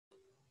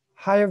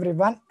Hi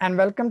everyone and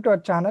welcome to our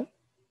channel.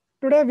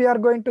 Today we are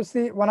going to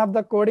see one of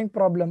the coding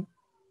problem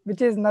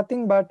which is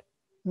nothing but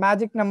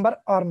magic number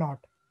or not.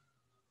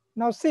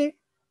 Now see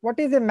what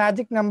is a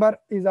magic number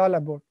is all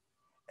about.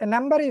 A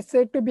number is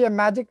said to be a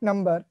magic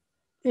number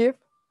if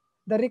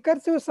the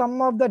recursive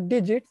sum of the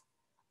digits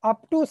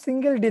up to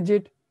single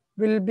digit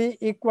will be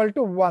equal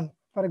to 1.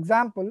 For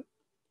example,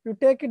 you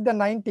take it the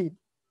 19.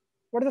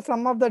 What is the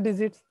sum of the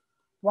digits?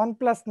 1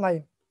 plus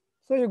 9.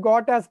 So you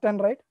got as 10,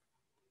 right?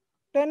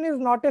 10 is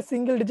not a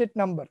single digit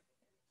number.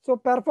 So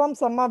perform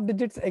sum of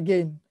digits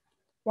again.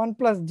 1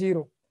 plus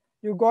 0.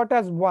 You got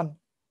as 1.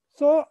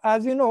 So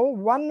as you know,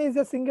 1 is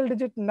a single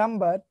digit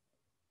number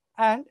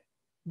and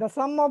the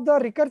sum of the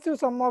recursive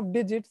sum of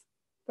digits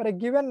for a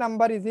given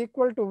number is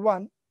equal to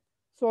 1.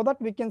 So that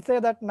we can say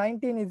that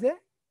 19 is a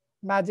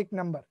magic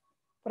number.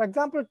 For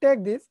example,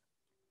 take this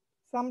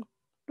sum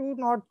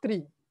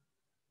 203.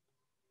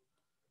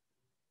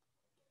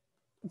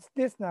 It's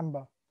this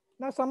number.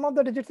 Now sum of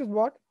the digits is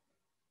what?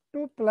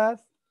 2 plus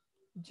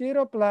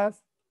 0 plus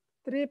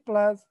 3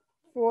 plus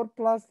 4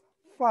 plus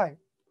 5.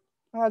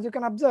 Now as you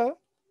can observe,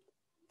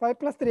 5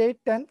 plus 3, 8,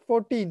 10,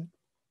 14.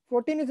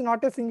 14 is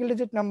not a single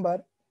digit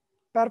number.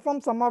 Perform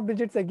sum of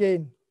digits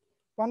again.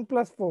 1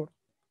 plus 4.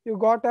 You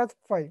got as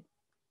 5.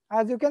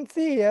 As you can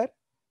see here,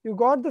 you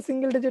got the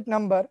single digit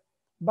number,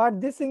 but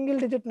this single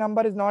digit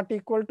number is not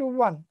equal to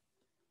 1.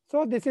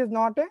 So this is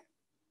not a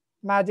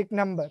magic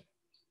number.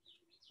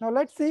 Now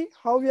let's see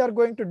how we are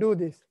going to do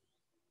this.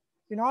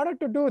 In order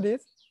to do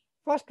this,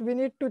 first we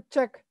need to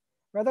check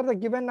whether the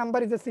given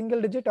number is a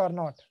single digit or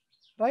not,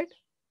 right?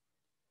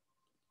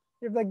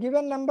 If the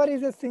given number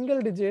is a single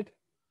digit,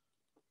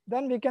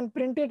 then we can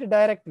print it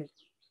directly.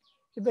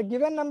 If the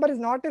given number is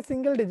not a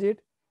single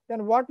digit,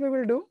 then what we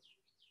will do?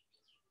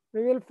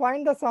 We will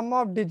find the sum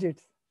of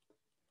digits,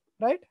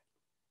 right?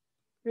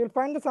 We will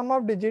find the sum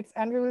of digits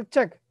and we will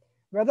check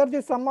whether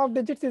the sum of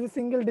digits is a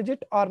single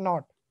digit or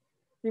not.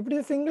 If it is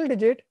a single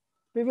digit,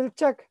 we will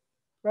check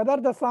whether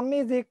the sum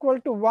is equal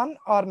to 1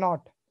 or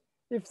not.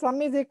 If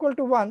sum is equal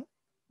to 1,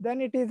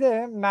 then it is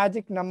a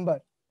magic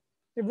number.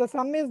 If the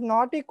sum is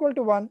not equal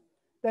to 1,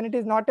 then it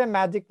is not a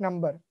magic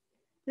number.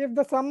 If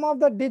the sum of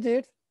the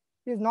digits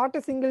is not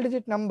a single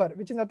digit number,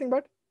 which is nothing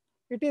but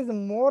it is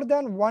more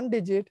than one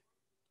digit,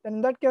 then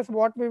in that case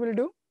what we will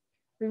do?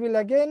 We will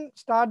again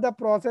start the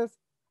process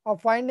of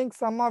finding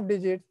sum of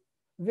digits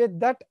with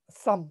that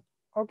sum.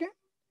 Okay.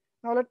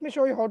 Now let me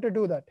show you how to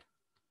do that.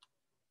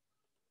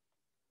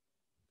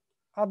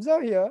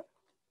 Observe here,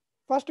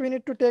 first we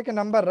need to take a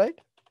number, right?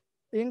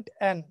 Int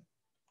n.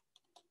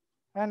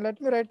 And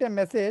let me write a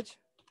message,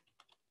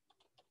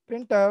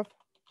 printf,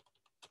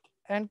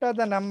 enter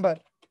the number.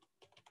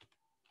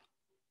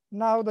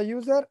 Now the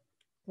user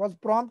was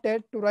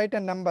prompted to write a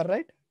number,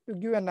 right? To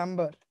give a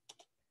number.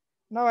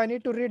 Now I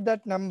need to read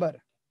that number.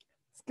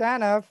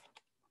 Scanf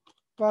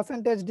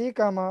 %d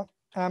comma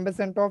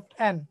ampersand of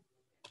n.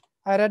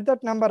 I read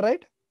that number,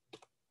 right?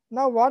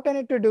 Now what I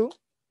need to do?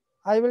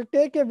 I will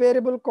take a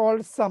variable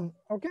called sum.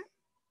 Okay.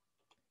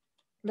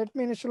 Let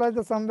me initialize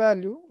the sum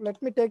value.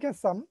 Let me take a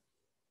sum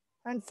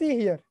and see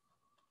here.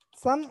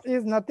 Sum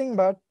is nothing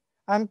but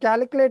I am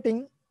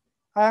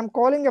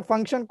calling a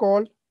function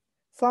called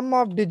sum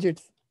of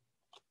digits.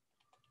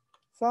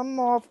 Sum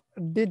of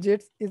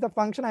digits is the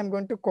function I am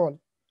going to call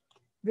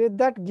with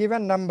that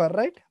given number,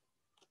 right?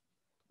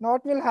 Now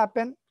what will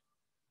happen?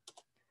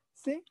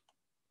 See,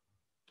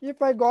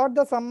 if I got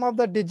the sum of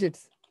the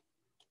digits,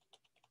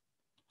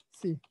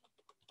 see,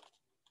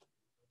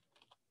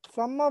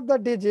 sum of the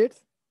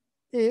digits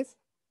is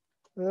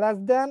less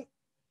than,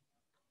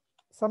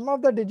 sum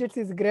of the digits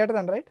is greater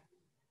than, right?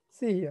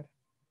 See here,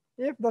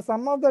 if the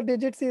sum of the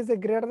digits is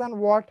greater than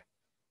what?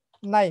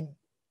 9,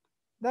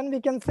 then we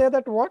can say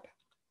that what?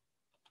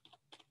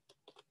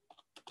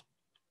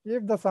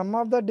 If the sum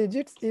of the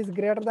digits is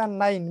greater than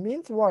 9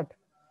 means what?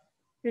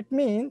 It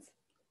means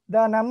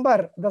the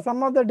number, the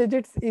sum of the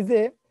digits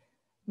is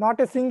not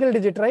a single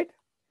digit, right?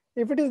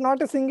 If it is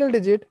not a single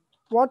digit,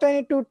 what I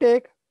need to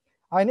take?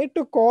 I need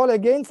to call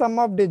again sum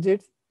of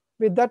digits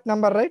with that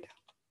number, right?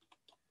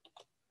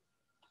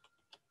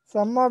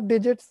 Sum of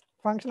digits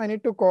function I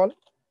need to call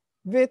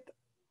with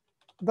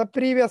the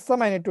previous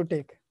sum I need to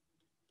take.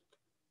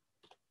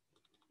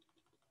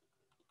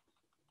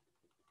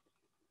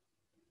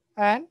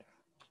 And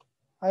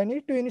I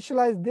need to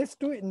initialize this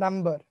to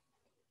number.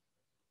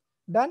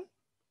 Done.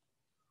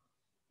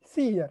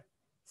 See here,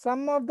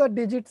 sum of the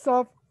digits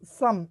of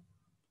sum,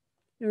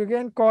 you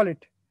again call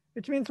it,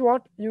 which means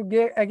what? You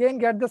again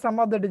get the sum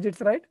of the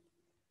digits, right?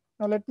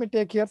 Now let me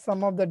take here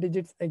sum of the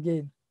digits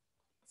again,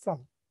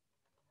 sum.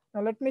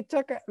 Now let me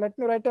check, let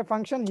me write a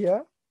function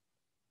here.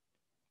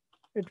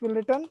 It will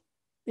return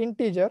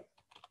integer.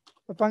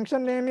 The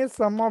function name is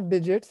sum of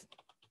digits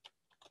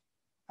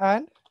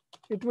and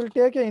it will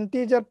take an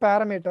integer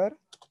parameter.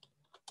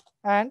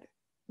 And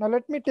now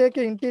let me take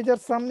an integer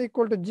sum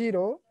equal to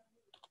 0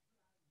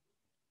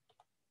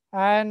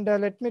 and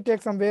let me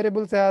take some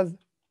variables as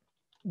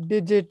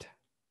digit.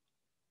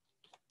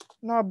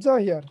 Now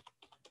observe here,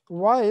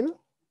 while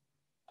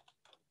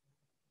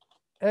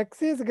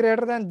x is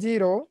greater than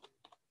 0,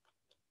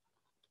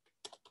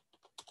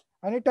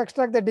 I need to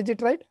extract the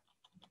digit, right?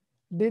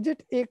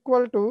 Digit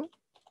equal to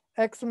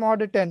x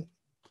mod 10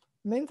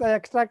 means I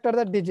extracted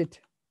the digit.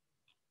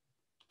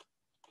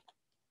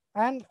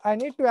 And I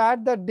need to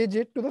add the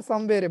digit to the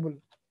sum variable.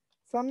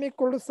 Sum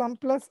equal to sum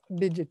plus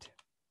digit.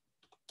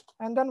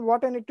 And then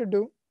what I need to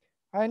do?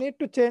 I need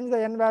to change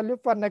the n value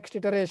for next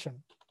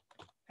iteration.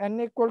 N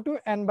equal to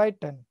n by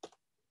 10.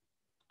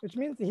 Which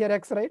means here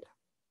x, right?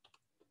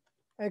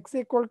 X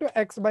equal to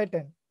x by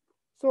 10.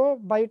 So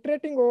by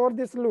iterating over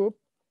this loop,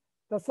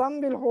 the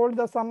sum will hold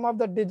the sum of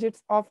the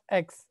digits of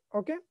x.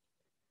 Okay.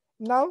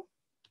 Now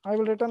I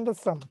will return the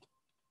sum.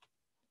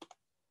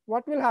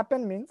 What will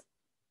happen means,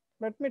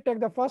 let me take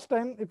the first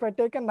time. If I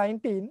take a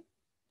 19,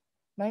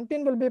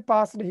 19 will be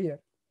passed here.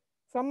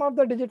 Sum of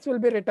the digits will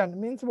be returned.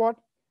 Means what?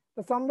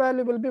 The sum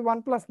value will be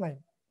 1 plus 9.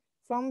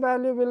 Sum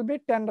value will be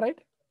 10, right?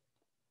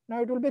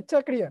 Now it will be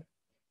checked here.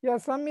 Here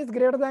sum is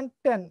greater than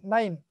 10,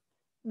 9,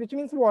 which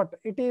means what?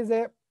 It is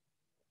a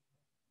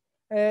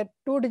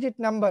 2-digit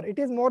number. It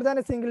is more than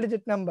a single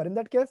digit number. In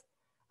that case,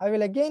 I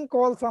will again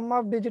call sum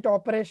of digit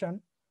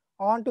operation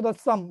on to the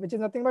sum, which is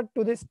nothing but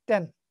to this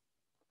 10.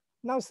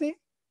 Now see,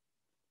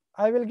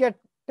 I will get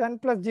 10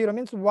 plus 0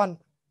 means 1.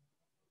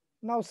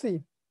 Now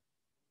see,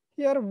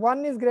 here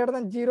 1 is greater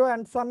than 0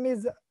 and sum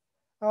is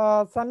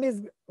 1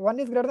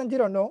 is greater than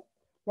 0, no.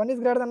 1 is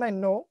greater than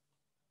 9, no.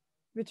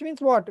 Which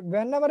means what?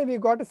 Whenever we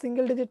got a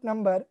single digit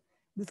number,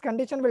 this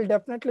condition will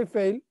definitely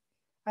fail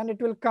and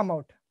it will come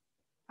out.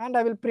 And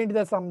I will print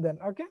the sum then,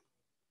 okay.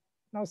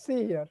 Now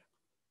see here.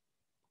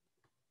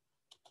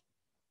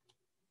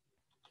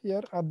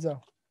 Here observe.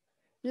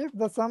 If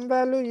the sum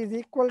value is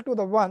equal to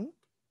the 1,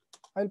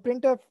 I will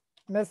print a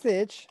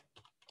message.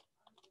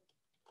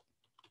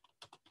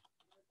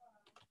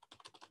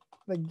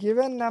 The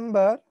given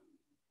number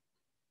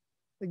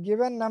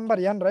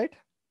n, right,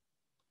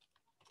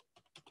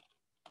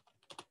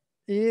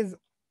 is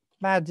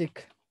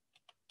magic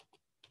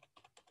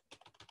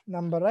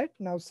number, right?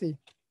 Now see,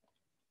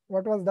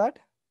 what was that?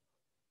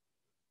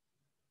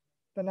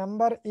 The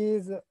number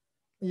is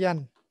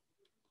n.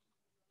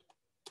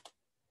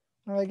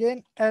 Now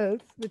again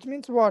else, which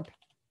means what?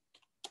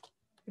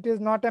 It is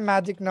not a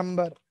magic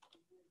number.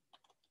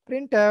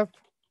 Printf,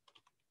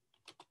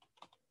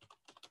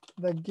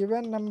 the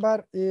given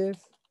number is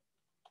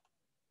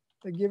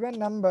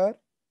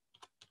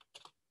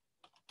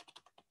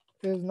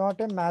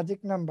not a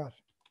magic number.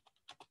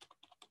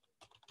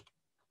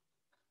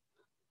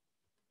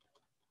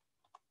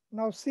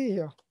 Now see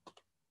here.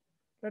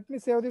 Let me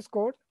save this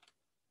code.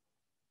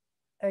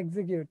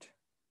 Execute.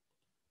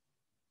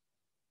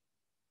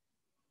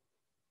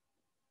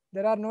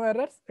 There are no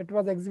errors. It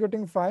was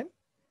executing fine.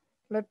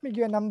 Let me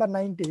give a number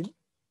 19.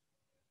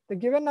 The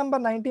given number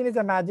 19 is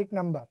a magic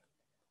number.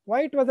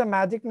 Why it was a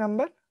magic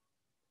number?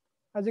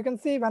 As you can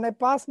see, when I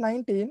passed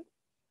 19,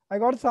 I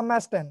got sum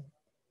as 10.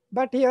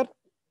 But here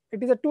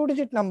it is a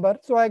 2-digit number.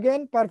 So I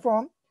again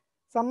perform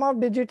sum of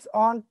digits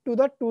on to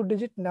the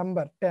 2-digit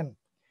number 10.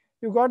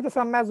 You got the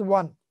sum as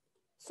 1.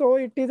 So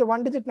it is a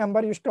 1-digit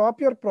number. You stop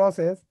your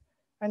process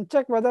and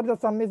check whether the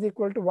sum is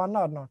equal to 1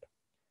 or not.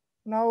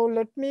 Now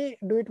let me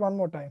do it one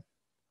more time.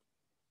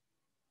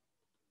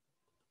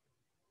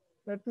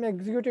 Let me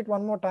execute it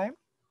one more time.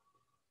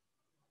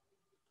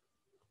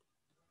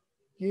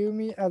 Give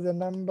me as a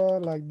number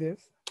like this.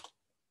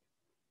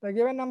 The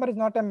given number is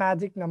not a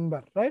magic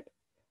number, right?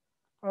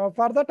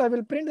 For that, I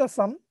will print the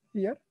sum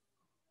here.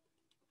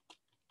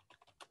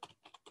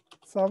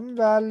 Sum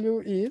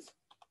value is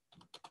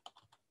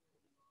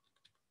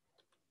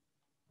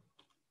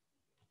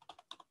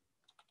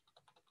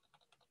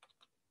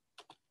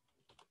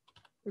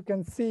you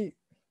can see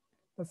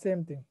the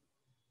same thing.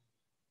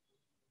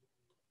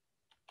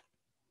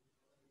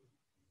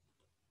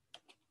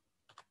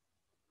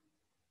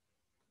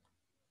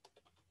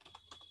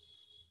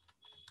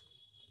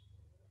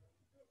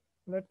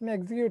 Let me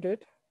execute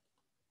it.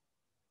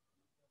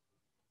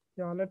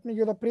 Yeah, let me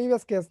give the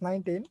previous case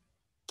 19.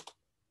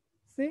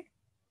 See,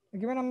 the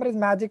given number is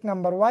magic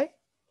number. Why?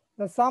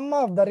 The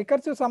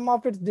recursive sum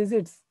of its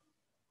digits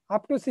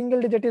up to single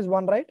digit is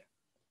 1, right?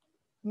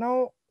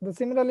 Now,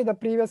 similarly, the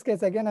previous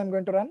case again I'm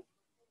going to run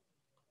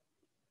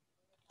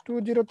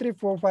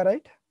 20345,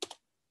 right?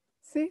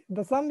 See,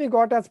 the sum we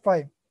got as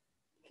 5.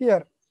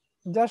 Here,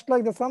 just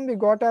like the sum we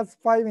got as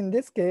 5 in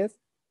this case,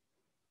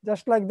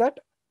 just like that,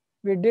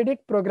 we did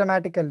it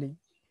programmatically.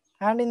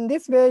 And in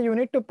this way, you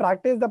need to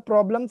practice the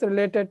problems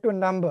related to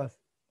numbers.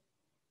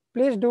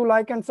 Please do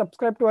like and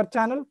subscribe to our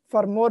channel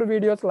for more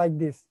videos like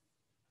this.